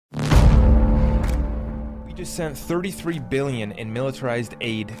We just sent $33 billion in militarized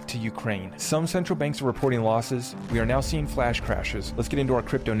aid to Ukraine. Some central banks are reporting losses. We are now seeing flash crashes. Let's get into our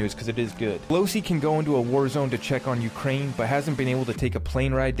crypto news because it is good. Pelosi can go into a war zone to check on Ukraine, but hasn't been able to take a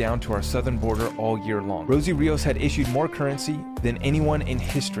plane ride down to our southern border all year long. Rosie Rios had issued more currency than anyone in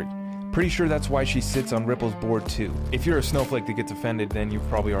history. Pretty sure that's why she sits on Ripple's board too. If you're a snowflake that gets offended, then you've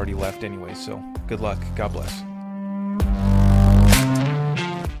probably already left anyway, so good luck. God bless.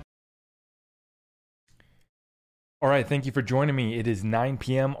 All right, thank you for joining me. It is 9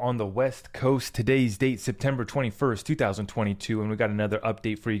 p.m. on the West Coast. Today's date, September 21st, 2022, and we got another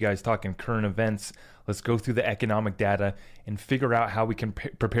update for you guys talking current events. Let's go through the economic data and figure out how we can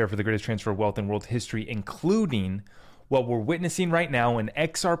prepare for the greatest transfer of wealth in world history, including what we're witnessing right now, an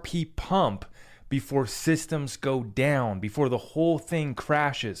XRP pump before systems go down, before the whole thing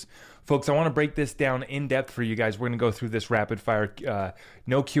crashes. Folks, I want to break this down in depth for you guys. We're going to go through this rapid fire,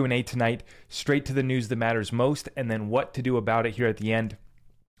 no Q&A tonight, straight to the news that matters most, and then what to do about it here at the end.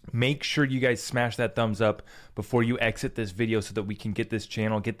 Make sure you guys smash that thumbs up before you exit this video so that we can get this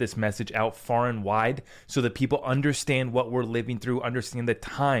channel, get this message out far and wide so that people understand what we're living through, understand the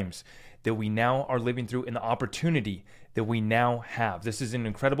times that we now are living through and the opportunity that we now have. This is an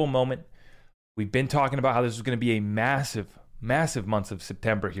incredible moment. We've been talking about how this is going to be a massive months of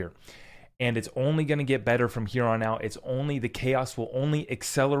September here. And it's only going to get better from here on out. The chaos will only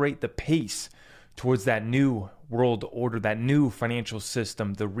accelerate the pace towards that new world order, that new financial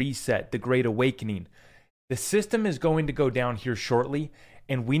system, the reset, the great awakening. The system is going to go down here shortly,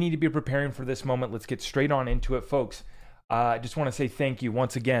 and we need to be preparing for this moment. Let's get straight on into it, folks. I just want to say thank you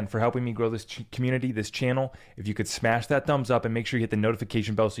once again for helping me grow this community, this channel. If you could smash that thumbs up and make sure you hit the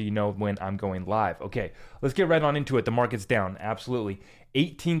notification bell so you know when I'm going live. Okay, let's get right on into it. The market's down, absolutely.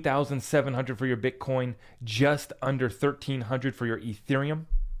 18,700 for your Bitcoin, just under 1,300 for your Ethereum.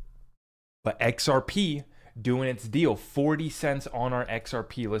 But XRP doing its deal, 40 cents on our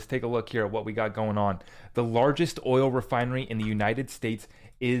XRP. Let's take a look here at what we got going on. The largest oil refinery in the United States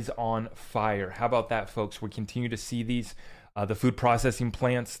is on fire. How about that, folks? We continue to see these, the food processing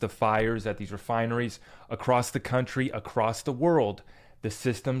plants, the fires at these refineries across the country, across the world. The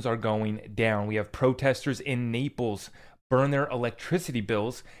systems are going down. We have protesters in Naples burn their electricity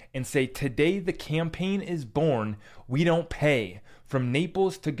bills and say, today the campaign is born. We don't pay. From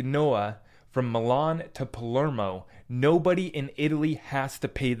Naples to Genoa, from Milan to Palermo, nobody in Italy has to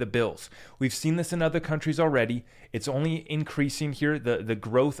pay the bills. We've seen this in other countries already. It's only increasing here, the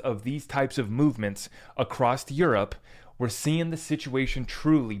growth of these types of movements across Europe. We're seeing the situation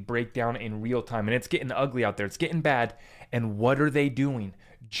truly break down in real time, and it's getting ugly out there. It's getting bad. And what are they doing?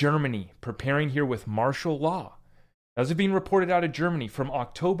 Germany preparing here with martial law. As is being reported out of Germany, from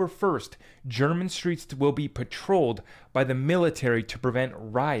October 1st, German streets will be patrolled by the military to prevent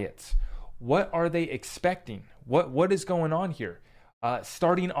riots. What are they expecting? What is going on here?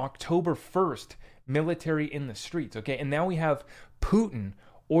 Starting October 1st, military in the streets. Okay, and now we have Putin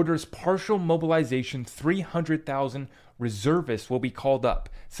orders partial mobilization. 300,000 reservists will be called up,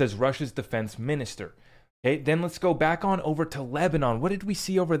 says Russia's defense minister. Okay, then let's go back on over to Lebanon. What did we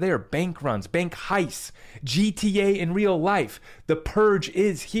see over there? Bank runs, bank heists, GTA in real life. The purge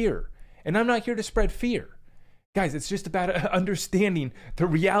is here. And I'm not here to spread fear. Guys, it's just about understanding the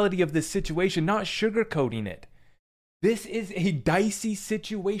reality of this situation, not sugarcoating it. This is a dicey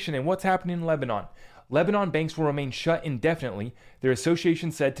situation. And what's happening in Lebanon? Lebanon banks will remain shut indefinitely, their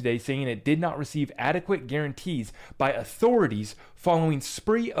association said today, saying it did not receive adequate guarantees by authorities following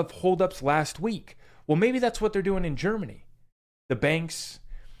spree of holdups last week. Well, maybe that's what they're doing in Germany. The banks,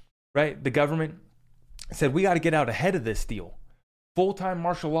 right, the government said, we got to get out ahead of this deal. Full-time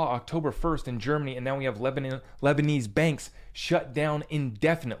martial law October 1st in Germany, and now we have Lebanese banks shut down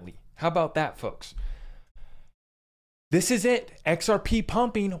indefinitely. How about that, folks? This is it. XRP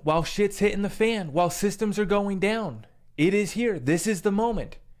pumping while shit's hitting the fan, while systems are going down. It is here. This is the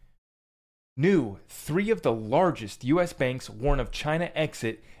moment. New, 3 of the largest U.S. banks warn of China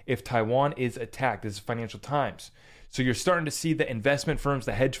exit if Taiwan is attacked. This is Financial Times. So you're starting to see the investment firms,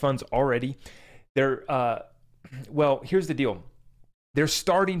 the hedge funds already. Here's the deal. They're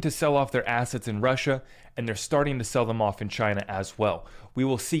starting to sell off their assets in Russia, and they're starting to sell them off in China as well. We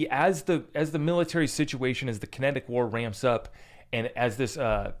will see as the military situation, as the kinetic war ramps up, and as this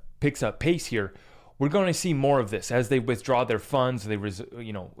picks up pace here, we're going to see more of this as they withdraw their funds.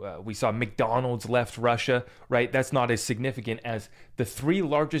 We saw McDonald's left Russia, right? That's not as significant as the 3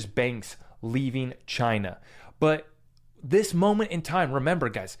 largest banks leaving China. But this moment in time, remember,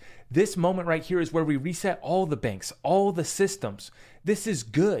 guys, this moment right here is where we reset all the banks, all the systems. This is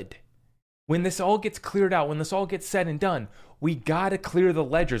good. When this all gets cleared out, when this all gets said and done, We got to clear the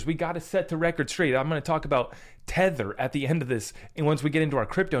ledgers. We got to set the record straight. I'm going to talk about Tether at the end of this, and once we get into our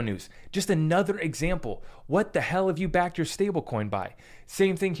crypto news. Just another example. What the hell have you backed your stablecoin by?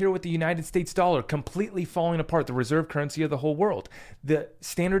 Same thing here with the United States dollar completely falling apart, the reserve currency of the whole world. The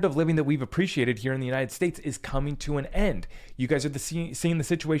standard of living that we've appreciated here in the United States is coming to an end. You guys are seeing the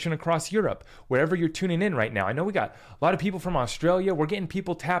situation across Europe, wherever you're tuning in right now. I know we got a lot of people from Australia. We're getting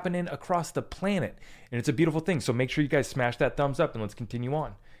people tapping in across the planet, and it's a beautiful thing. So make sure you guys smash that thumbs up, and let's continue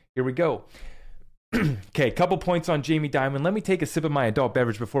on. Here we go. Okay, a couple points on Jamie Dimon. Let me take a sip of my adult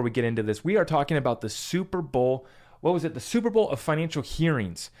beverage before we get into this. We are talking about the Super Bowl. What was it? The Super Bowl of financial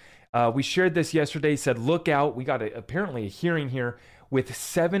hearings. We shared this yesterday, said look out. We got apparently a hearing here with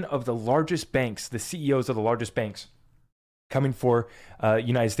 7 of the largest banks, the CEOs of the largest banks, coming for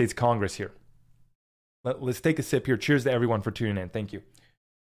United States Congress here. Let's take a sip here. Cheers to everyone for tuning in. Thank you.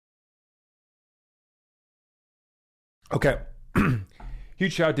 Okay.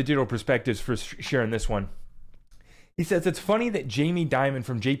 Huge shout out to Digital Perspectives for sharing this one. He says, it's funny that Jamie Dimon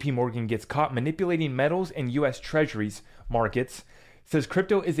from JP Morgan gets caught manipulating metals and U.S. Treasuries markets. Says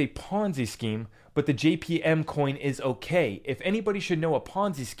crypto is a Ponzi scheme, but the JPM coin is okay. If anybody should know a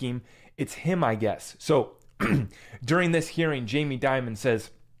Ponzi scheme, it's him, I guess. So during this hearing, Jamie Dimon says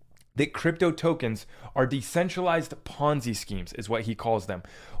that crypto tokens are decentralized Ponzi schemes, is what he calls them,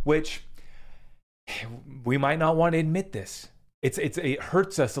 which we might not want to admit this. It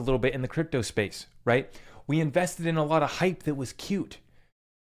hurts us a little bit in the crypto space, right? We invested in a lot of hype that was cute.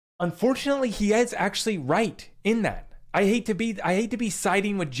 Unfortunately, he is actually right in that. I hate to be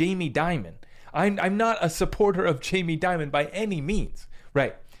siding with Jamie Dimon. I'm not a supporter of Jamie Dimon by any means,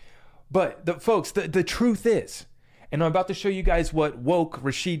 right? But the truth is, and I'm about to show you guys what woke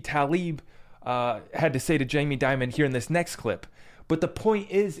Rashid Tlaib had to say to Jamie Dimon here in this next clip. But the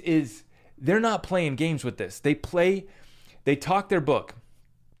point is they're not playing games with this. They talk their book.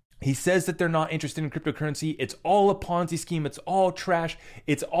 He says that they're not interested in cryptocurrency. It's all a Ponzi scheme. It's all trash.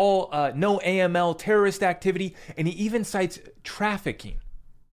 It's all no AML, terrorist activity. And he even cites trafficking,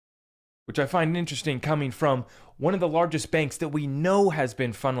 which I find interesting coming from one of the largest banks that we know has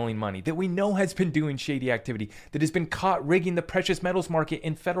been funneling money, that we know has been doing shady activity, that has been caught rigging the precious metals market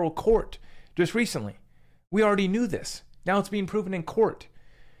in federal court just recently. We already knew this. Now it's being proven in court.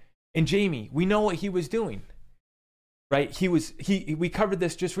 And Jamie, we know what he was doing. Right? We covered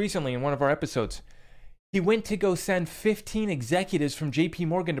this just recently in one of our episodes. He went to go send 15 executives from JP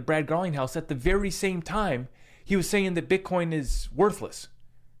Morgan to Brad Garlinghouse at the very same time he was saying that Bitcoin is worthless.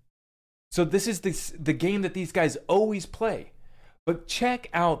 So this is the game that these guys always play. But check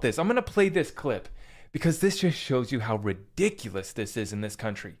out this. I'm going to play this clip because this just shows you how ridiculous this is in this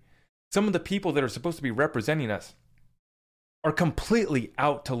country. Some of the people that are supposed to be representing us are completely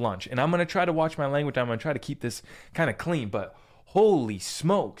out to lunch. And I'm going to try to watch my language. I'm going to try to keep this kind of clean, but holy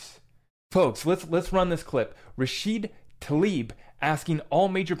smokes. Folks, let's run this clip. Rashid Tlaib asking all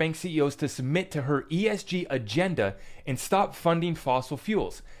major bank CEOs to submit to her ESG agenda and stop funding fossil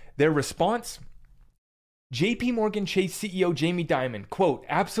fuels. Their response? JP Morgan Chase CEO Jamie Dimon, quote,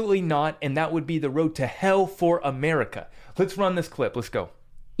 absolutely not, and that would be the road to hell for America. Let's run this clip. Let's go.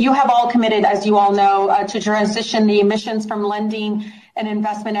 You have all committed, as you all know, to transition the emissions from lending and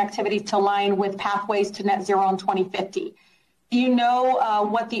investment activities to align with pathways to net zero in 2050. Do you know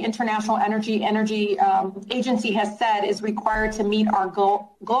what the International Energy Agency has said is required to meet our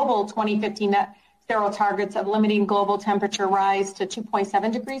global 2050 net zero targets of limiting global temperature rise to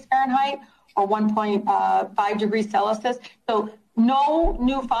 2.7 degrees Fahrenheit or 1.5 degrees Celsius? So no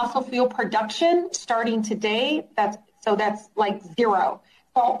new fossil fuel production starting today. That's like zero.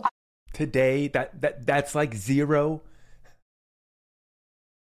 So today, that's like zero.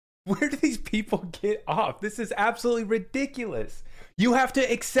 Where do these people get off? This is absolutely ridiculous. You have to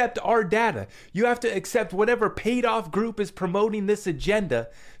accept our data. You have to accept whatever paid off group is promoting this agenda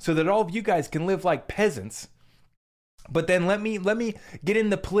so that all of you guys can live like peasants. But then let me get in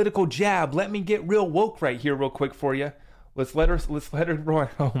the political jab. Let me get real woke right here real quick for you. Let's let her run.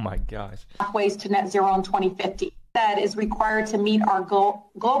 Oh my gosh. Pathways to net zero in 2050. That is required to meet our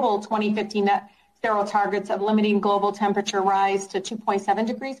global 2050 net zero targets of limiting global temperature rise to 2.7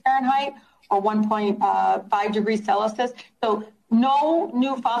 degrees Fahrenheit or 1.5 degrees Celsius. So no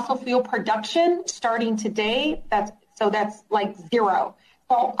new fossil fuel production starting today. That's like zero.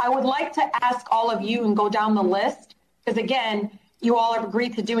 So I would like to ask all of you and go down the list because again, you all have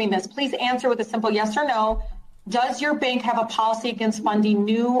agreed to doing this. Please answer with a simple yes or no. Does your bank have a policy against funding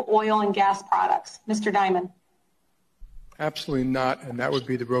new oil and gas products? Mr. Dimon. Absolutely not, and that would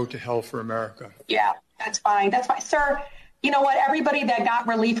be the road to hell for America. Yeah, that's fine. That's fine. Sir, You know what? Everybody that got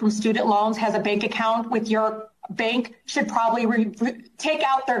relief from student loans has a bank account with your bank should probably take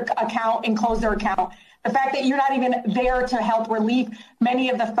out their account and close their account. The fact that you're not even there to help relieve many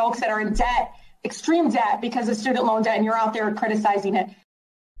of the folks that are in debt, extreme debt because of student loan debt, and you're out there criticizing it.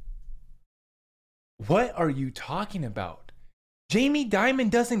 What are you talking about? Jamie Dimon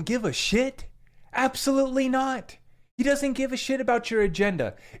doesn't give a shit? Absolutely not. He doesn't give a shit about your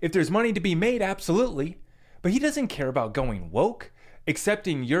agenda. If there's money to be made, absolutely. But he doesn't care about going woke,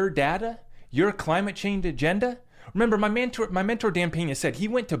 accepting your data, your climate change agenda. Remember, my mentor Dan Pena said he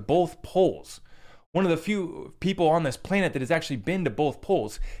went to both poles. One of the few people on this planet that has actually been to both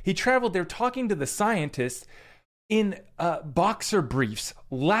poles. He traveled there talking to the scientists in boxer briefs,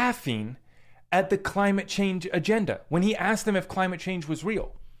 laughing at the climate change agenda when he asked them if climate change was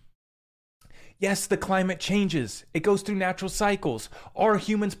real. Yes, the climate changes. It goes through natural cycles. Are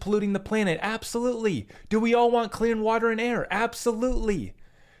humans polluting the planet? Absolutely. Do we all want clean water and air? Absolutely.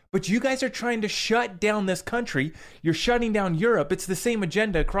 But you guys are trying to shut down this country. You're shutting down Europe. It's the same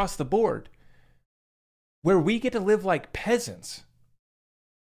agenda across the board. Where we get to live like peasants.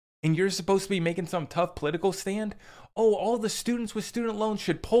 And you're supposed to be making some tough political stand? Oh, all the students with student loans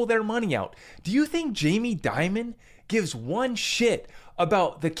should pull their money out. Do you think Jamie Dimon gives one shit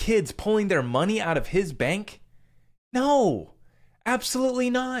about the kids pulling their money out of his bank? No, absolutely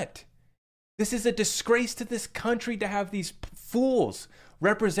not. This is a disgrace to this country to have these fools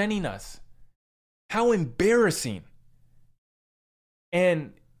representing us. How embarrassing.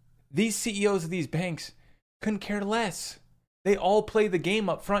 And these CEOs of these banks couldn't care less. They all play the game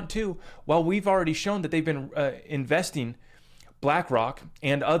up front too, while we've already shown that they've been investing, BlackRock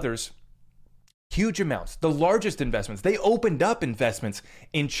and others, huge amounts, the largest investments. They opened up investments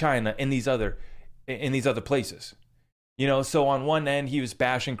in China and these other places. You know, so on one end, he was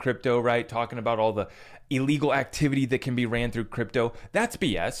bashing crypto, right? Talking about all the illegal activity that can be ran through crypto. That's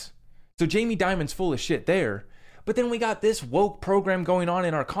BS. So Jamie Dimon's full of shit there. But then we got this woke program going on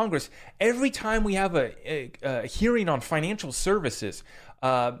in our Congress. Every time we have a hearing on financial services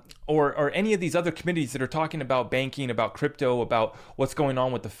or any of these other committees that are talking about banking, about crypto, about what's going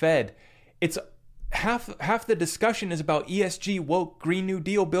on with the Fed, it's half the discussion is about ESG, woke, Green New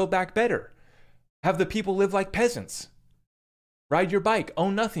Deal, Build Back Better. Have the people live like peasants. Ride your bike,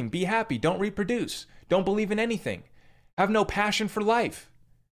 own nothing, be happy, don't reproduce, don't believe in anything, have no passion for life.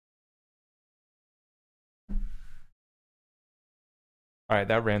 All right,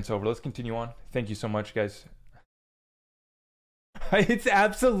 that rant's over. Let's continue on. Thank you so much, guys. It's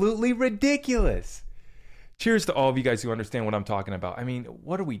absolutely ridiculous. Cheers to all of you guys who understand what I'm talking about. I mean,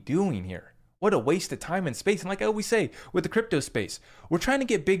 what are we doing here? What a waste of time and space. And like I always say, with the crypto space, we're trying to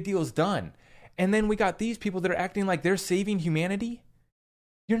get big deals done. And then we got these people that are acting like they're saving humanity.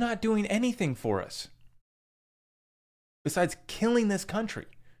 You're not doing anything for us besides killing this country.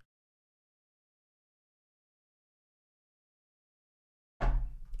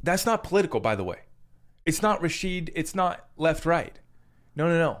 That's not political, by the way. It's not Rashid. It's not left-right.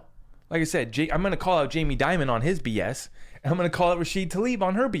 No. Like I said, I'm going to call out Jamie Dimon on his BS, and I'm going to call out Rashid Tlaib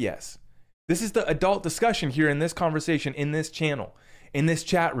on her BS. This is the adult discussion here in this conversation, in this channel, in this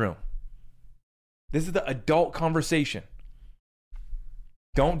chat room. This is the adult conversation.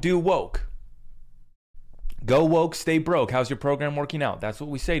 Don't do woke. Go woke, stay broke. How's your program working out? That's what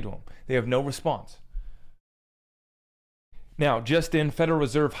we say to them. They have no response. Now, just in, Federal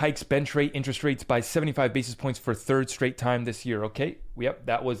Reserve hikes bench rate interest rates by 75 basis points for third straight time this year. Okay, yep,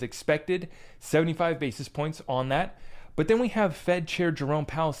 that was expected. 75 basis points on that. But then we have Fed Chair Jerome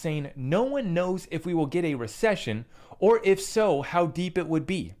Powell saying no one knows if we will get a recession, or if so, how deep it would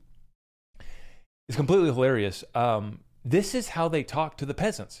be. It's completely hilarious. This is how they talk to the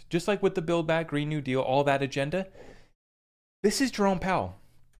peasants. Just like with the Build Back, Green New Deal, all that agenda. This is Jerome Powell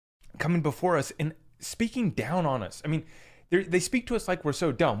coming before us and speaking down on us. I mean, they speak to us like we're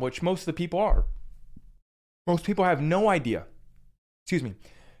so dumb, which most of the people are. Most people have no idea,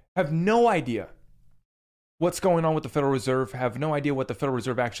 have no idea what's going on with the Federal Reserve, have no idea what the Federal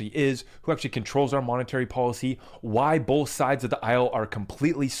Reserve actually is, who actually controls our monetary policy, why both sides of the aisle are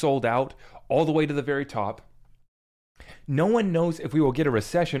completely sold out all the way to the very top. No one knows if we will get a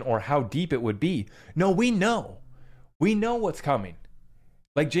recession or how deep it would be. No, we know. We know what's coming.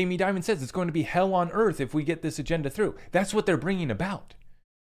 Like Jamie Dimon says, it's going to be hell on earth if we get this agenda through. That's what they're bringing about.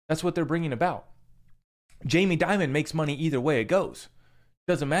 Jamie Dimon makes money either way it goes.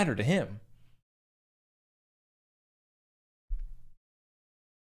 Doesn't matter to him.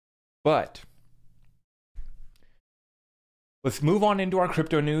 But let's move on into our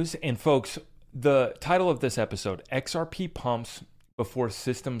crypto news. And folks, the title of this episode, XRP pumps before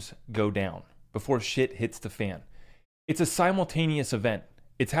systems go down, before shit hits the fan. It's a simultaneous event.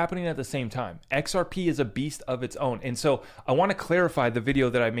 It's happening at the same time. XRP is a beast of its own. And so I want to clarify the video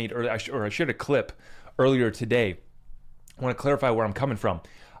that I made, or I shared a clip earlier today. I want to clarify where I'm coming from.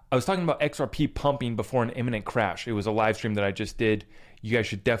 I was talking about XRP pumping before an imminent crash. It was a live stream that I just did. You guys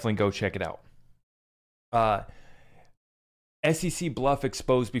should definitely go check it out. SEC bluff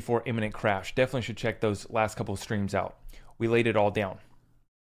exposed before imminent crash. Definitely should check those last couple of streams out. We laid it all down.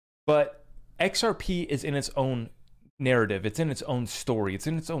 But XRP is in its own narrative. It's in its own story. It's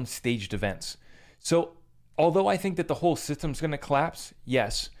in its own staged events. So although I think that the whole system's going to collapse,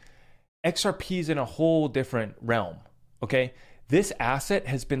 yes, XRP is in a whole different realm. Okay? This asset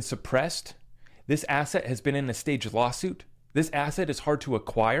has been suppressed. This asset has been in a staged lawsuit. This asset is hard to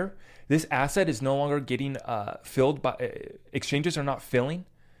acquire. This asset is no longer getting filled by exchanges are not filling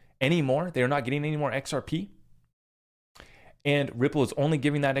anymore. They are not getting any more XRP. And Ripple is only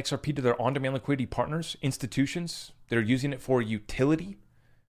giving that XRP to their on-demand liquidity partners, institutions that are using it for utility.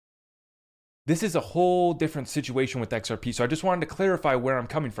 This is a whole different situation with XRP. So I just wanted to clarify where I'm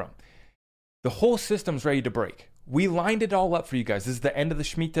coming from. The whole system's ready to break. We lined it all up for you guys. This is the end of the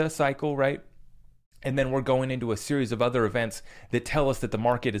Shemitah cycle, right? And then we're going into a series of other events that tell us that the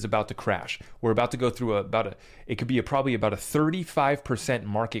market is about to crash. We're about to go through it could be probably about a 35%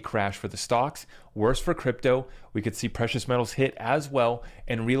 market crash for the stocks. Worse for crypto. We could see precious metals hit as well,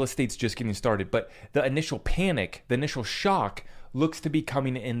 and real estate's just getting started. But the initial panic, the initial shock looks to be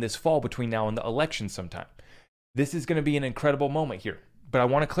coming in this fall between now and the election sometime. This is going to be an incredible moment here. But I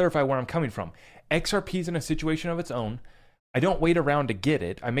want to clarify where I'm coming from. XRP is in a situation of its own. I don't wait around to get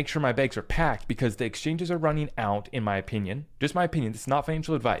it. I make sure my bags are packed because the exchanges are running out, in my opinion. Just my opinion. This is not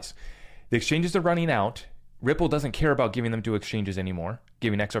financial advice. The exchanges are running out. Ripple doesn't care about giving them to exchanges anymore,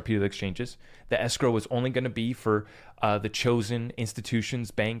 giving XRP to the exchanges. The escrow is only going to be for the chosen institutions,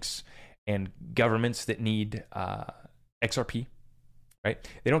 banks, and governments that need XRP, right?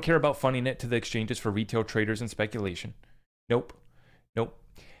 They don't care about funding it to the exchanges for retail traders and speculation. Nope.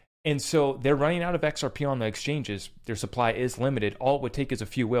 And so they're running out of XRP on the exchanges. Their supply is limited. All it would take is a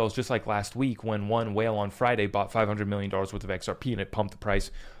few whales, just like last week when one whale on Friday bought $500 million worth of XRP and it pumped the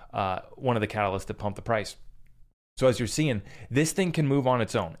price, one of the catalysts that pumped the price. So as you're seeing, this thing can move on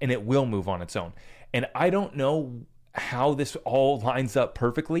its own, and it will move on its own. And I don't know how this all lines up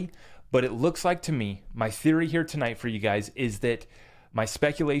perfectly, but it looks like to me, my theory here tonight for you guys is that my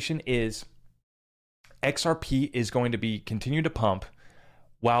speculation is XRP is going to continue to pump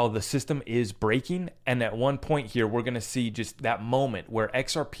while the system is breaking. And at one point here, we're going to see just that moment where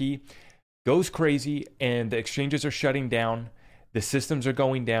XRP goes crazy and the exchanges are shutting down, the systems are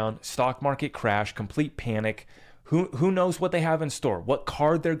going down, stock market crash, complete panic. Who knows what they have in store, what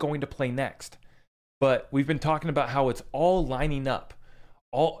card they're going to play next. But we've been talking about how it's all lining up.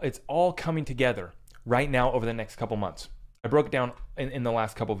 It's all coming together right now over the next couple months. I broke it down in the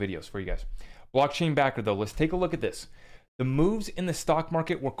last couple videos for you guys. Blockchain backer though, let's take a look at this. The moves in the stock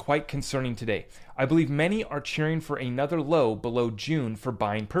market were quite concerning today. I believe many are cheering for another low below June for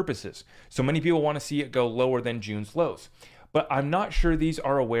buying purposes. So many people want to see it go lower than June's lows. But I'm not sure these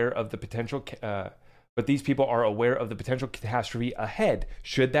are aware of the potential, but these people are aware of the potential catastrophe ahead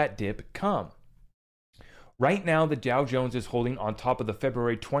should that dip come. Right now, the Dow Jones is holding on top of the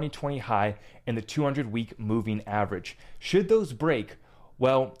February 2020 high and the 200-week moving average. Should those break,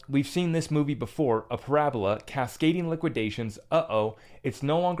 well, we've seen this movie before, a parabola, cascading liquidations. It's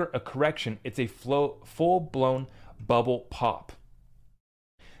no longer a correction, it's a full-blown bubble pop.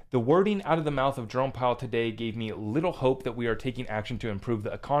 The wording out of the mouth of Jerome Powell today gave me little hope that we are taking action to improve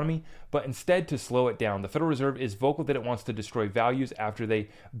the economy, but instead to slow it down. The Federal Reserve is vocal that it wants to destroy values after they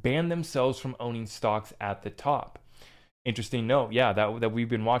ban themselves from owning stocks at the top. Interesting note, yeah, that we've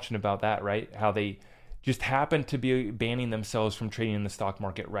been watching about that, right? How they just happened to be banning themselves from trading in the stock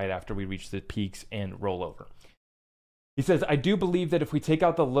market right after we reach the peaks and rollover. He says, I do believe that if we take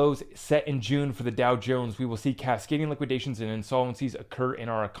out the lows set in June for the Dow Jones, we will see cascading liquidations and insolvencies occur in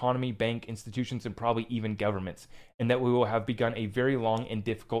our economy, bank, institutions, and probably even governments, and that we will have begun a very long and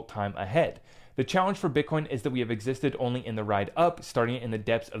difficult time ahead. The challenge for Bitcoin is that we have existed only in the ride up, starting in the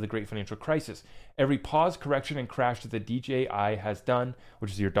depths of the great financial crisis. Every pause, correction, and crash that the DJI has done,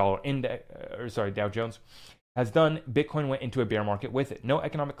 which is your Dow Jones, has done, Bitcoin went into a bear market with it. No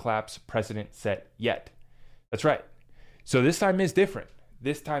economic collapse precedent set yet. That's right. So this time is different.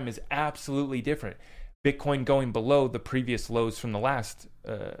 This time is absolutely different. Bitcoin going below the previous lows from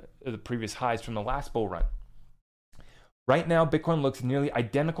the previous highs from the last bull run. Right now, Bitcoin looks nearly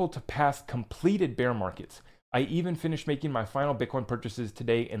identical to past completed bear markets. I even finished making my final Bitcoin purchases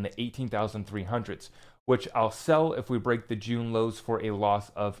today in the 18,300s, which I'll sell if we break the June lows for a loss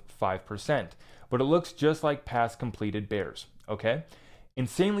of 5%. But it looks just like past completed bears, okay?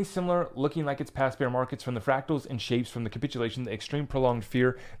 Insanely similar, looking like it's past bear markets from the fractals and shapes from the capitulation, the extreme prolonged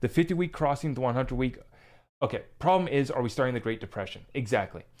fear, the 50-week crossing, the 100-week. Okay, problem is, are we starting the Great Depression?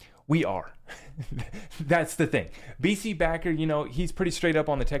 Exactly. We are. That's the thing. BC Backer, you know, he's pretty straight up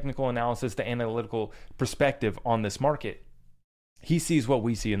on the technical analysis, the analytical perspective on this market. He sees what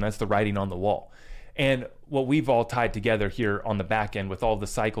we see, and that's the writing on the wall. And what we've all tied together here on the back end with all the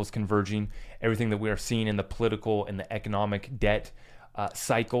cycles converging, everything that we are seeing in the political and the economic debt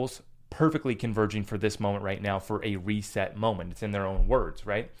cycles perfectly converging for this moment right now for a reset moment. It's in their own words,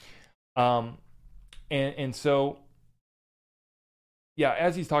 right? And so, yeah,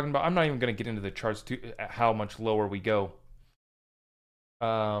 as he's talking about, I'm not even going to get into the charts to how much lower we go.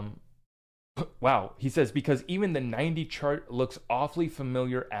 Wow, he says, because even the 90 chart looks awfully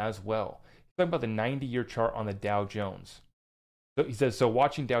familiar as well. He's talking about the 90-year chart on the Dow Jones. So he says, so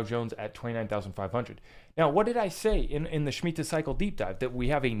watching Dow Jones at 29,500. Now, what did I say in the Shemitah cycle deep dive? That we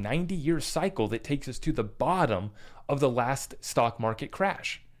have a 90-year cycle that takes us to the bottom of the last stock market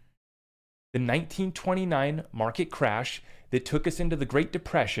crash. The 1929 market crash that took us into the Great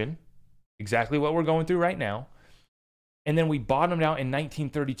Depression, exactly what we're going through right now. And then we bottomed out in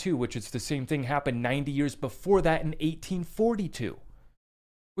 1932, which is the same thing happened 90 years before that in 1842.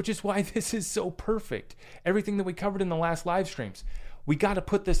 Which is why this is so perfect. Everything that we covered in the last live streams. We got to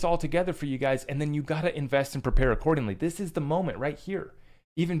put this all together for you guys, and then you got to invest and prepare accordingly. This is the moment right here.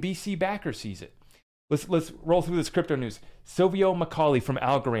 Even BC Backer sees it. Let's roll through this crypto news. Silvio Macaulay from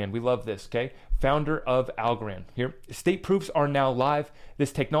Algorand. We love this, okay? Founder of Algorand. Here, state proofs are now live.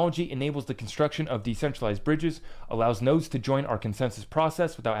 This technology enables the construction of decentralized bridges, allows nodes to join our consensus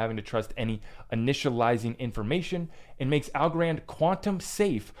process without having to trust any initializing information, and makes Algorand quantum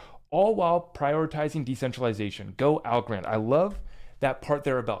safe, all while prioritizing decentralization. Go Algorand. I love that part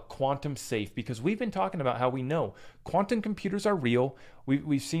there about quantum safe, because we've been talking about how we know quantum computers are real.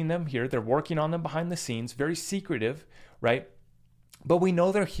 We've seen them here. They're working on them behind the scenes, very secretive, right? But we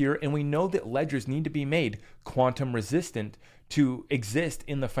know they're here, and we know that ledgers need to be made quantum resistant to exist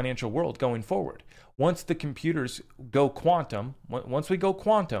in the financial world going forward. Once the computers go quantum, once we go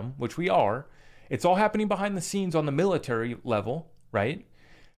quantum, which we are, it's all happening behind the scenes on the military level, right?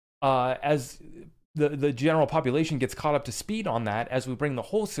 As the general population gets caught up to speed on that, as we bring the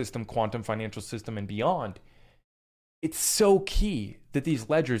whole system, quantum financial system and beyond, it's so key that these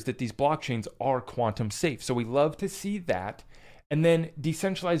ledgers, that these blockchains are quantum safe. So we love to see that. And then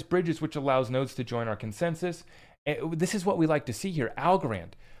decentralized bridges, which allows nodes to join our consensus. This is what we like to see here.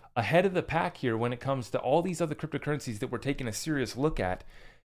 Algorand, ahead of the pack here when it comes to all these other cryptocurrencies that we're taking a serious look at.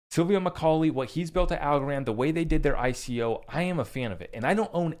 Silvio Macaulay, what he's built at Algorand, the way they did their ICO, I am a fan of it. And I don't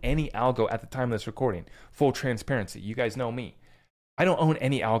own any algo at the time of this recording. Full transparency. You guys know me. I don't own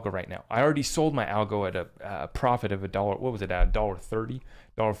any algo right now. I already sold my algo at a profit of $1. What was it at? $1.30,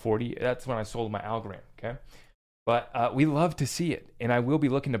 $1.40. That's when I sold my Algorand. Okay. But we love to see it. And I will be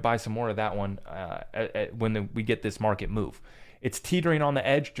looking to buy some more of that one when we get this market move. It's teetering on the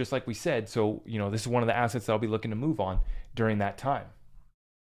edge, just like we said. So, you know, this is one of the assets that I'll be looking to move on during that time.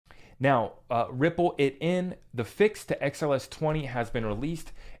 Now, Ripple it in. The fix to XLS20 has been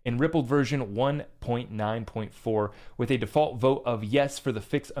released in Ripple version 1.9.4 with a default vote of yes for the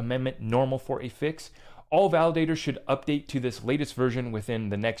fix amendment, normal for a fix. All validators should update to this latest version within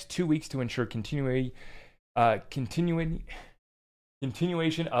the next 2 weeks to ensure continuation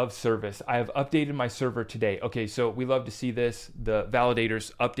of service. I have updated my server today. Okay, so we love to see this. The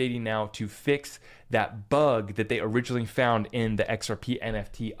validators updating now to fix that bug that they originally found in the XRP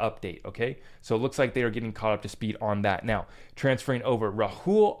NFT update. Okay, so it looks like they are getting caught up to speed on that. Now, transferring over,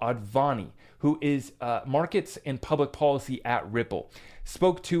 Rahul Advani, who is markets and public policy at Ripple,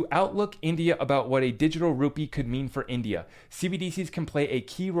 spoke to Outlook India about what a digital rupee could mean for India. CBDCs can play a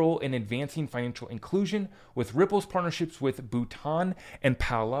key role in advancing financial inclusion, with Ripple's partnerships with Bhutan and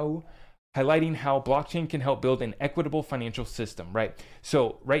Palau highlighting how blockchain can help build an equitable financial system, right?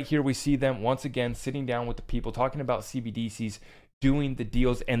 So right here we see them once again sitting down with the people talking about CBDCs, doing the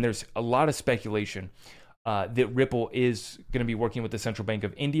deals, and there's a lot of speculation that Ripple is going to be working with the Central Bank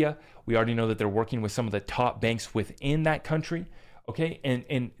of India. We already know that they're working with some of the top banks within that country. Okay, and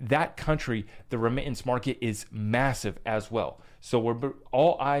in that country, the remittance market is massive as well. So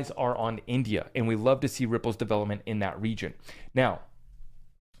all eyes are on India, and we love to see Ripple's development in that region. Now,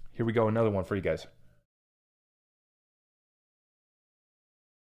 here we go, another one for you guys.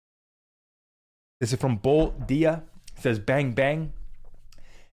 This is from Bull Dia. It says, bang, bang.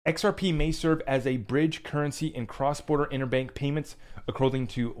 XRP may serve as a bridge currency in cross-border interbank payments, according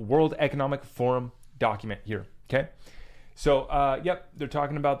to World Economic Forum document here. Okay, so yep, they're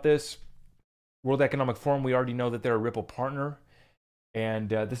talking about this. World Economic Forum, we already know that they're a Ripple partner. And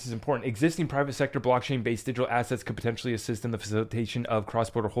this is important. Existing private sector blockchain-based digital assets could potentially assist in the facilitation of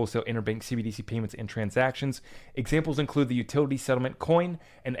cross-border wholesale interbank CBDC payments and transactions. Examples include the utility settlement coin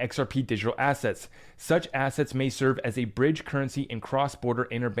and XRP digital assets. Such assets may serve as a bridge currency in cross-border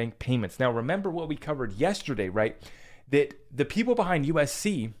interbank payments. Now, remember what we covered yesterday, right? That the people behind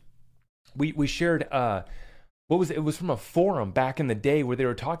USC, we shared, what was it? It was from a forum back in the day where they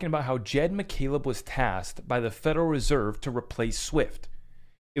were talking about how Jed McCaleb was tasked by the Federal Reserve to replace SWIFT.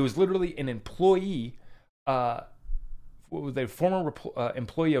 It was literally an employee, what was a former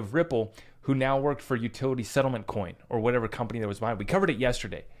employee of Ripple who now worked for Utility Settlement Coin or whatever company that was behind. We covered it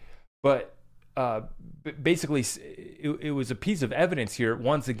yesterday, but basically it was a piece of evidence here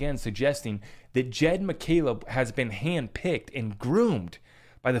once again suggesting that Jed McCaleb has been handpicked and groomed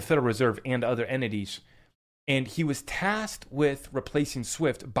by the Federal Reserve and other entities. And he was tasked with replacing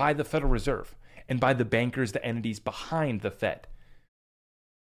SWIFT by the Federal Reserve and by the bankers, the entities behind the Fed.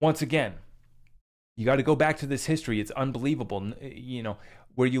 Once again, you got to go back to this history. It's unbelievable. You know,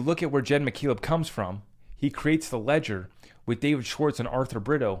 where you look at where Jed McCaleb comes from, he creates the ledger with David Schwartz and Arthur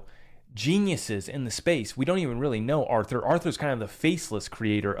Brito, geniuses in the space. We don't even really know Arthur. Arthur's kind of the faceless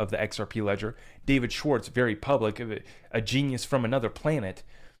creator of the XRP ledger. David Schwartz, very public, a genius from another planet.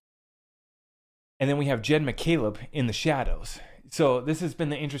 And then we have Jed McCaleb in the shadows. So this has been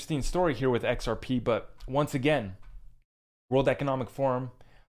the interesting story here with XRP. But once again, World Economic Forum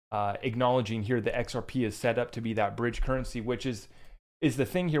acknowledging here that XRP is set up to be that bridge currency, which is the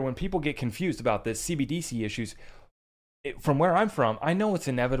thing here. When people get confused about this CBDC issues, from where I'm from, I know it's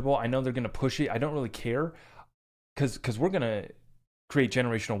inevitable. I know they're going to push it. I don't really care because we're going to create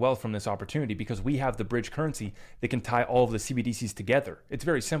generational wealth from this opportunity because we have the bridge currency that can tie all of the CBDCs together. It's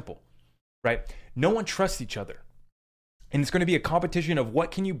very simple. Right? No one trusts each other. And it's going to be a competition of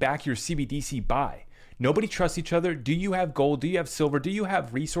what can you back your CBDC by. Nobody trusts each other. Do you have gold? Do you have silver? Do you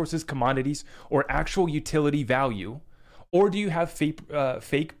have resources, commodities, or actual utility value? Or do you have fake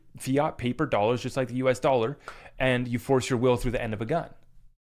fiat paper dollars, just like the US dollar, and you force your will through the end of a gun?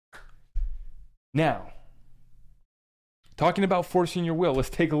 Now, talking about forcing your will,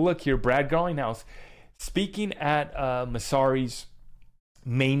 let's take a look here. Brad Garlinghouse speaking at Messari's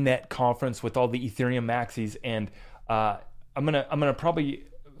mainnet conference with all the Ethereum maxis, and I'm gonna probably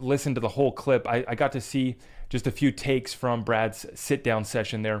listen to the whole clip. I got to see just a few takes from Brad's sit down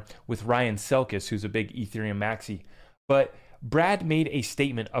session there with Ryan Selkis, who's a big Ethereum maxi. But Brad made a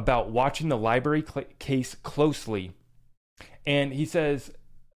statement about watching the LBRY case closely, and he says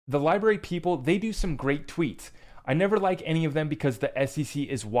the LBRY people, they do some great tweets. I never like any of them because the SEC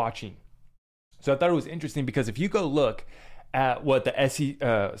is watching. So I thought it was interesting because if you go look at what the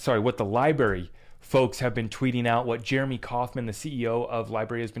what the LBRY folks have been tweeting out, what Jeremy Kauffman, the CEO of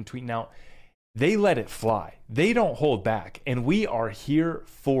LBRY, has been tweeting out, they let it fly. They don't hold back, and we are here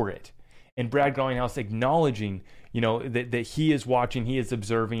for it. And Brad Garlinghouse acknowledging, that he is watching, he is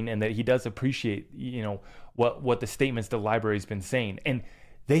observing, and that he does appreciate, what the statements the LBRY has been saying. And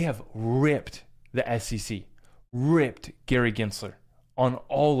they have ripped the SEC, ripped Gary Gensler on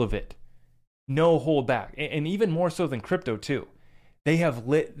all of it. No hold back. And even more so than crypto too. They have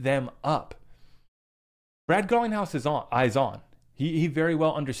lit them up. Brad Garlinghouse is eyes on. He very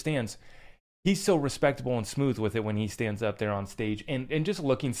well understands. He's so respectable and smooth with it when he stands up there on stage and just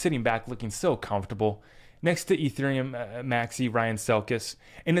sitting back, looking so comfortable next to Ethereum maxi Ryan Selkis.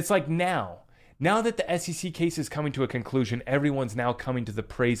 And it's like now that the SEC case is coming to a conclusion, everyone's now coming to the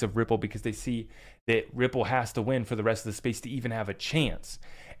praise of Ripple because they see that Ripple has to win for the rest of the space to even have a chance.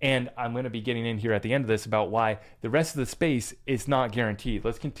 And I'm going to be getting in here at the end of this about why the rest of the space is not guaranteed.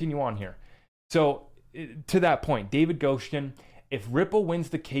 Let's continue on here. So to that point, David Goshkin, if Ripple wins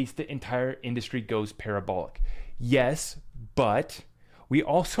the case, the entire industry goes parabolic. Yes, but we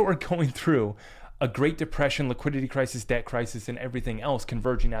also are going through a Great Depression, liquidity crisis, debt crisis, and everything else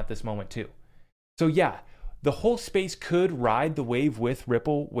converging at this moment too. So yeah, the whole space could ride the wave with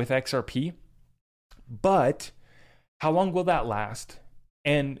Ripple, with XRP, but how long will that last?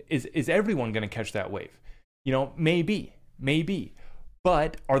 And is everyone going to catch that wave? Maybe.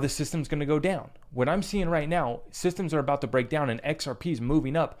 But are the systems going to go down? What I'm seeing right now, systems are about to break down and XRP is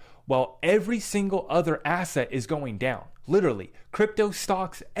moving up while every single other asset is going down. Literally, crypto,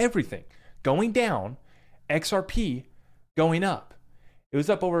 stocks, everything going down, XRP going up. It was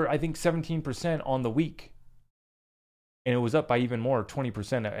up over, I think, 17% on the week. And it was up by even more,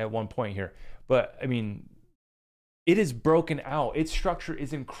 20% at one point here. But, I mean, It is broken out. Its structure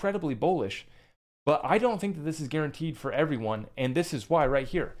is incredibly bullish, but I don't think that this is guaranteed for everyone, and this is why right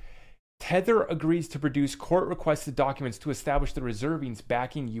here. Tether agrees to produce court-requested documents to establish the reservings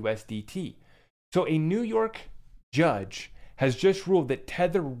backing USDT. So a New York judge has just ruled that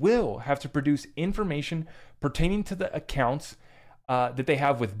Tether will have to produce information pertaining to the accounts that they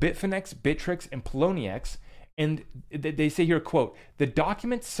have with Bitfinex, Bittrex, and Poloniex. And they say here, quote, the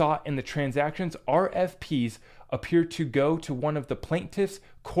documents sought in the transactions RFPs appear to go to one of the plaintiff's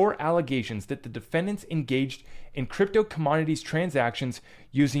core allegations that the defendants engaged in crypto commodities transactions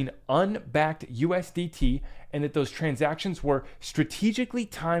using unbacked USDT and that those transactions were strategically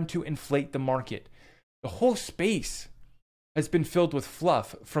timed to inflate the market. The whole space has been filled with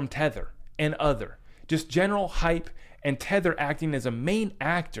fluff from Tether and other, just general hype, and Tether acting as a main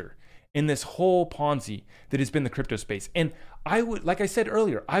actor in this whole Ponzi that has been the crypto space. And I would, like I said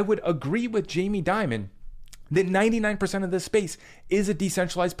earlier, I would agree with Jamie Dimon that 99% of this space is a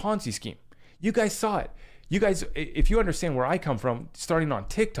decentralized Ponzi scheme. You guys saw it. You guys, if you understand where I come from, starting on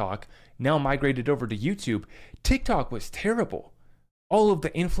TikTok, now migrated over to YouTube, TikTok was terrible. All of the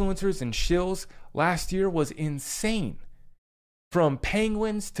influencers and shills last year was insane. From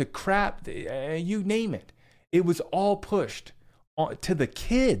penguins to crap, you name it. It was all pushed to the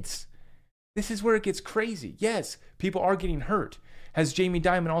kids. This is where it gets crazy. Yes, people are getting hurt. Has Jamie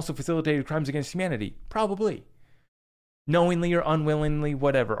Dimon also facilitated crimes against humanity? Probably. Knowingly or unwillingly,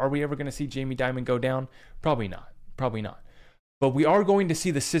 whatever. Are we ever going to see Jamie Dimon go down? Probably not. Probably not. But we are going to see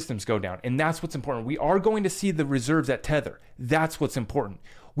the systems go down, and that's what's important. We are going to see the reserves at Tether. That's what's important.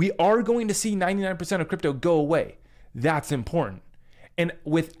 We are going to see 99% of crypto go away. That's important. And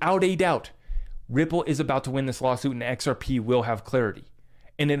without a doubt, Ripple is about to win this lawsuit, and XRP will have clarity.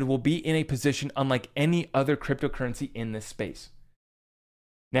 And it will be in a position unlike any other cryptocurrency in this space.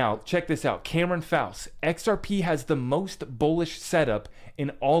 Now, check this out. Cameron Faust. XRP has the most bullish setup in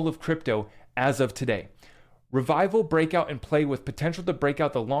all of crypto as of today. Revival, breakout, and play with potential to break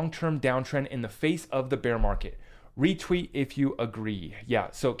out the long-term downtrend in the face of the bear market. Retweet if you agree. Yeah,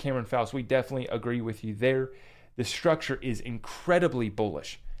 so Cameron Faust, we definitely agree with you there. The structure is incredibly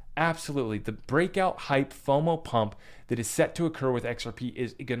bullish. Absolutely. The breakout hype FOMO pump that is set to occur with XRP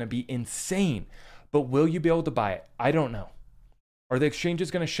is going to be insane. But will you be able to buy it? I don't know. Are the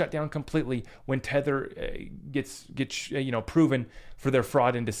exchanges going to shut down completely when Tether gets proven for their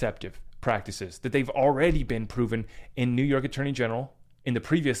fraud and deceptive practices that they've already been proven in New York Attorney General in the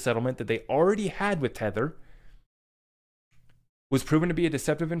previous settlement that they already had with Tether was proven to be a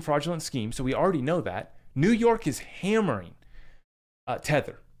deceptive and fraudulent scheme. So we already know that. New York is hammering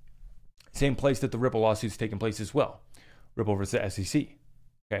Tether. Same place that the Ripple lawsuit's taking place as well. Ripple versus the SEC.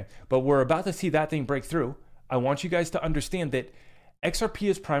 Okay, but we're about to see that thing break through. I want you guys to understand that XRP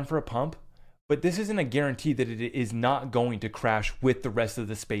is primed for a pump, but this isn't a guarantee that it is not going to crash with the rest of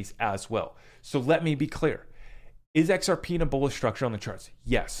the space as well. So let me be clear. Is XRP in a bullish structure on the charts?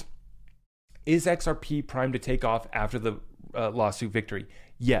 Yes. Is XRP primed to take off after the lawsuit victory?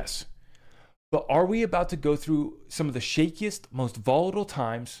 Yes. But are we about to go through some of the shakiest, most volatile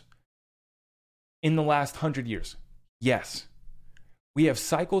times in the last 100 years? Yes. We have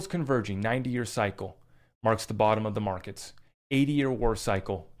cycles converging. 90-year cycle marks the bottom of the markets. 80-year war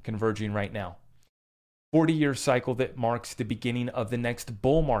cycle converging right now. 40-year cycle that marks the beginning of the next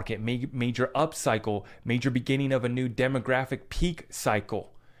bull market, major up cycle, major beginning of a new demographic peak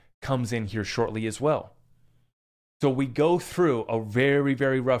cycle comes in here shortly as well. So we go through a very,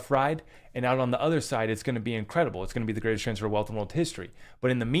 very rough ride, and out on the other side, it's going to be incredible. It's going to be the greatest transfer of wealth in world history.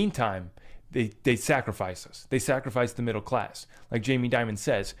 But in the meantime, they sacrifice us. They sacrifice the middle class. Like Jamie Dimon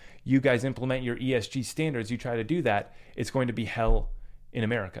says, you guys implement your ESG standards, you try to do that, it's going to be hell in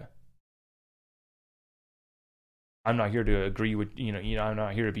America. I'm not here to agree with, I'm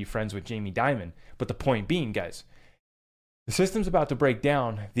not here to be friends with Jamie Dimon. But the point being, guys, the system's about to break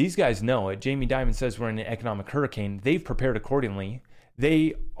down. These guys know it. Jamie Dimon says we're in an economic hurricane. They've prepared accordingly.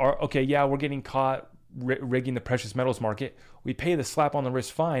 They are, okay, yeah, we're getting caught rigging the precious metals market. We pay the slap on the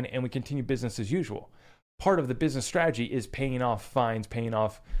wrist fine and we continue business as usual. Part of the business strategy is paying off fines, paying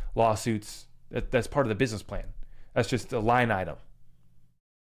off lawsuits. That's part of the business plan. That's just a line item.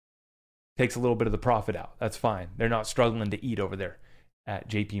 Takes a little bit of the profit out. That's fine. They're not struggling to eat over there at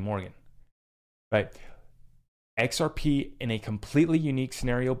JP Morgan, right? XRP in a completely unique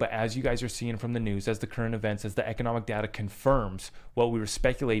scenario, but as you guys are seeing from the news, as the current events, as the economic data confirms what we were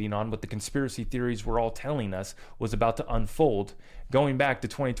speculating on, what the conspiracy theories were all telling us was about to unfold. Going back to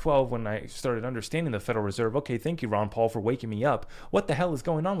 2012 when I started understanding the Federal Reserve, okay, thank you, Ron Paul, for waking me up. What the hell is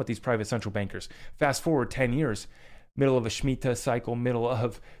going on with these private central bankers? Fast forward 10 years, middle of a Shemitah cycle, middle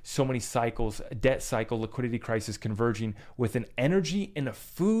of so many cycles, a debt cycle, liquidity crisis converging with an energy and a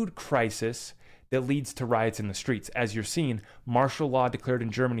food crisis that leads to riots in the streets. As you're seeing, martial law declared in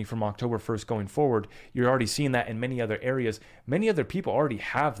Germany from October 1st going forward. You're already seeing that in many other areas. Many other people already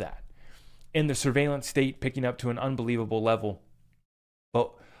have that. And the surveillance state picking up to an unbelievable level.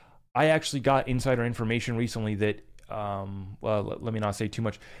 But I actually got insider information recently that, well, let me not say too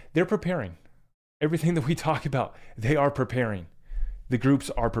much. They're preparing. Everything that we talk about, they are preparing. The groups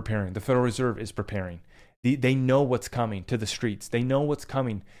are preparing. The Federal Reserve is preparing. They know what's coming to the streets. They know what's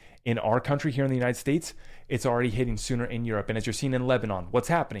coming in our country here in the United States. It's already hitting sooner in Europe. And as you're seeing in Lebanon, what's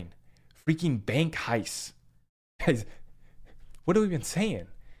happening? Freaking bank heists. Guys, what have we been saying?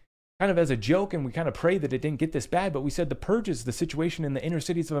 Kind of as a joke, and we kind of pray that it didn't get this bad, but we said the purge is the situation in the inner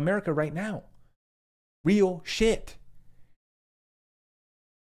cities of America right now. Real shit.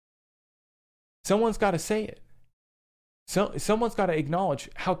 Someone's got to say it. Someone's got to acknowledge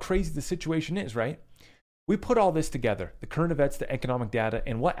how crazy the situation is, right? We put all this together, the current events, the economic data,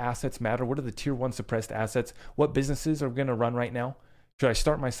 and what assets matter. What are the tier one suppressed assets? What businesses are going to run right now? Should I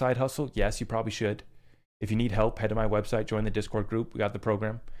start my side hustle? Yes, you probably should. If you need help, head to my website, join the Discord group. We got the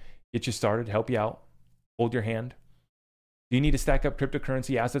program. Get you started, help you out, hold your hand. Do you need to stack up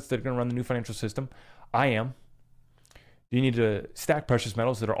cryptocurrency assets that are going to run the new financial system? I am. Do you need to stack precious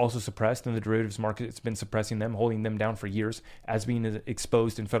metals that are also suppressed in the derivatives market? It's been suppressing them, holding them down for years, as being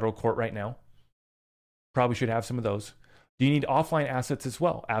exposed in federal court right now. Probably should have some of those. Do you need offline assets as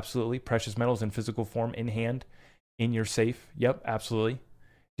well? Absolutely. Precious metals in physical form, in hand, in your safe? Yep, absolutely.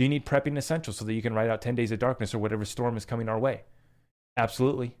 Do you need prepping essentials so that you can ride out 10 days of darkness or whatever storm is coming our way?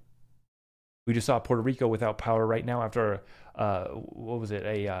 Absolutely. We just saw Puerto Rico without power right now after, what was it,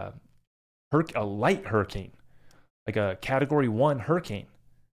 a light hurricane, like a Category 1 hurricane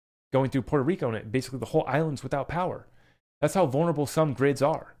going through Puerto Rico, and basically the whole island's without power. That's how vulnerable some grids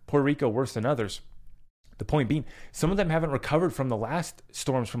are. Puerto Rico worse than others. The point being, some of them haven't recovered from the last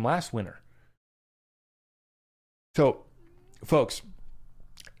storms from last winter. So, folks,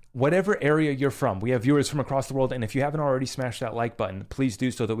 whatever area you're from, we have viewers from across the world, and if you haven't already smashed that like button, please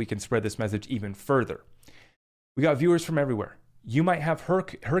do so that we can spread this message even further. We got viewers from everywhere. You might have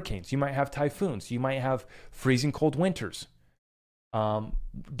hurricanes, you might have typhoons, you might have freezing cold winters.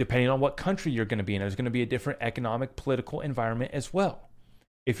 Depending on what country you're going to be in, there's going to be a different economic, political environment as well.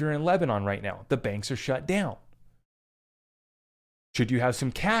 If you're in Lebanon right now, the banks are shut down. Should you have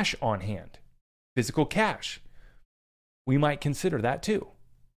some cash on hand, physical cash, we might consider that too.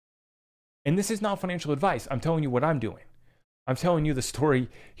 And this is not financial advice. I'm telling you what I'm doing. I'm telling you the story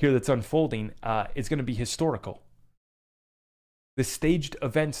here that's unfolding is going to be historical. The staged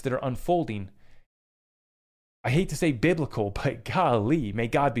events that are unfolding, I hate to say biblical, but golly, may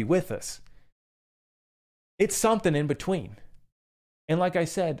God be with us. It's something in between. And like I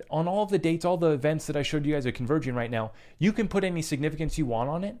said, on all of the dates, all the events that I showed you guys are converging right now, you can put any significance you want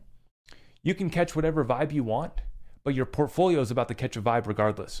on it. You can catch whatever vibe you want, but your portfolio is about to catch a vibe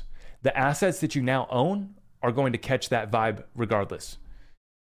regardless. The assets that you now own are going to catch that vibe regardless.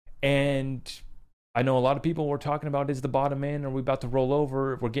 And I know a lot of people were talking about, is the bottom in? Are we about to roll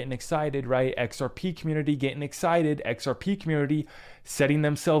over? We're getting excited, right? XRP community getting excited. XRP community setting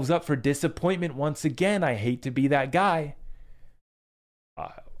themselves up for disappointment once again. I hate to be that guy.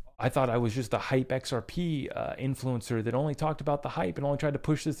 I thought I was just a hype XRP influencer that only talked about the hype and only tried to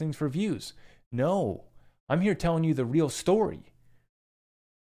push these things for views. No, I'm here telling you the real story.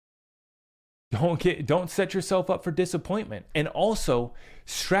 Don't set yourself up for disappointment. And also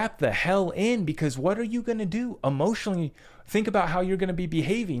strap the hell in, because what are you going to do emotionally? Think about how you're going to be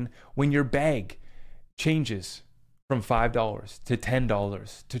behaving when your bag changes from $5 to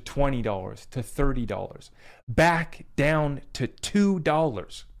 $10 to $20 to $30, back down to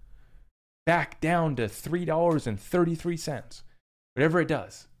 $2, back down to $3.33, whatever it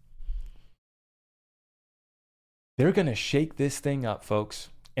does. They're going to shake this thing up, folks.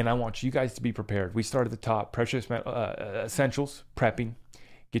 And I want you guys to be prepared. We start at the top, precious essentials, prepping.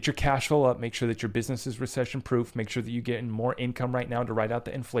 Get your cash flow up. Make sure that your business is recession proof. Make sure that you're getting more income right now to ride out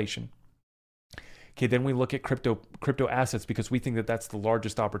the inflation. Okay, then we look at crypto assets, because we think that that's the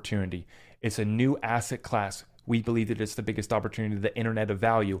largest opportunity. It's a new asset class. We believe that it's the biggest opportunity. The internet of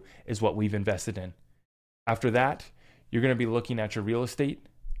value is what we've invested in. After that, you're going to be looking at your real estate,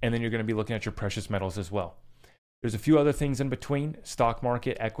 and then you're going to be looking at your precious metals as well. There's a few other things in between, stock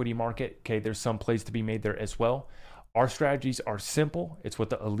market, equity market. Okay, there's some plays to be made there as well. Our strategies are simple. It's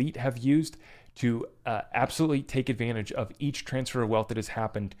what the elite have used to absolutely take advantage of each transfer of wealth that has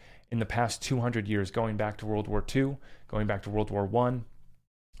happened in the past 200 years, going back to World War II, going back to World War I,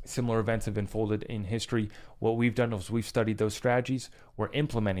 Similar events have unfolded in history. What we've done is we've studied those strategies, we're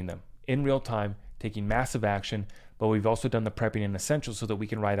implementing them in real time, taking massive action, but we've also done the prepping in essentials so that we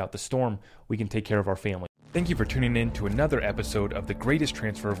can ride out the storm, we can take care of our family. Thank you for tuning in to another episode of The Greatest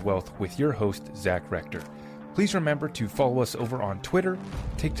Transfer of Wealth with your host, Zach Rector. Please remember to follow us over on Twitter,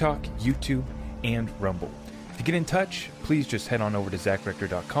 TikTok, YouTube, and Rumble. To get in touch, please just head on over to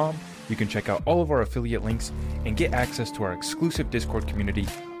zachrector.com. You can check out all of our affiliate links and get access to our exclusive Discord community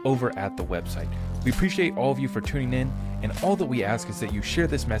over at the website. We appreciate all of you for tuning in, and all that we ask is that you share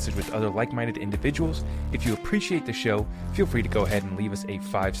this message with other like-minded individuals. If you appreciate the show, feel free to go ahead and leave us a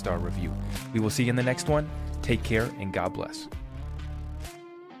 5-star review. We will see you in the next one. Take care, and God bless.